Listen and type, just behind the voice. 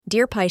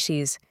Dear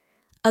Pisces,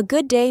 a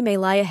good day may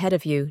lie ahead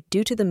of you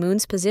due to the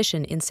moon's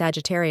position in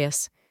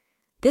Sagittarius.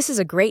 This is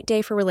a great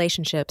day for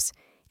relationships,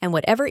 and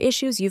whatever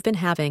issues you've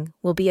been having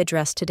will be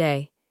addressed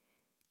today.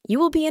 You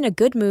will be in a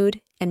good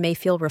mood and may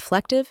feel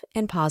reflective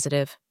and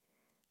positive.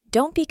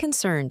 Don't be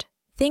concerned,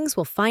 things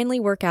will finally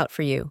work out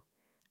for you.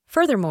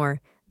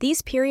 Furthermore,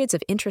 these periods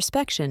of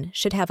introspection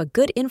should have a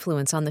good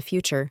influence on the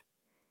future.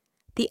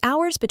 The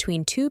hours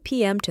between 2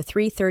 p.m. to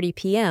 3:30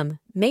 p.m.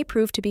 may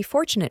prove to be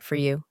fortunate for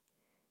you.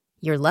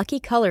 Your lucky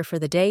color for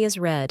the day is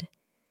red.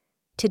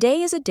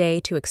 Today is a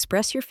day to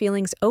express your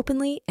feelings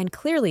openly and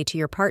clearly to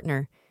your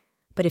partner,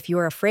 but if you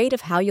are afraid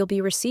of how you'll be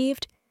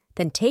received,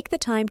 then take the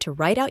time to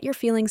write out your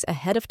feelings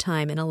ahead of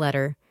time in a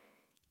letter.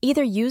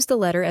 Either use the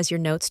letter as your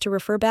notes to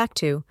refer back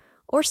to,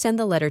 or send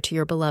the letter to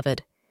your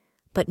beloved.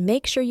 But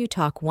make sure you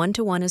talk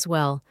one-to-one as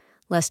well,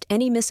 lest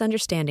any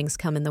misunderstandings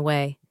come in the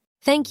way.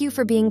 Thank you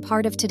for being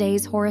part of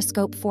today's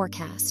horoscope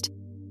forecast.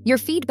 Your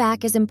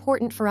feedback is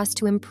important for us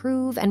to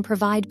improve and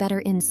provide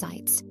better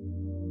insights.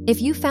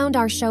 If you found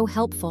our show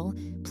helpful,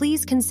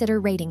 please consider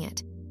rating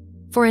it.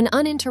 For an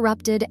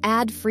uninterrupted,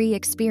 ad-free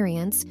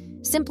experience,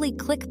 simply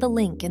click the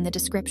link in the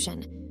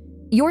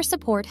description. Your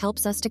support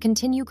helps us to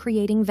continue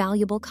creating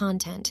valuable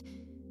content.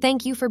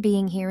 Thank you for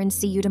being here and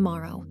see you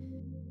tomorrow.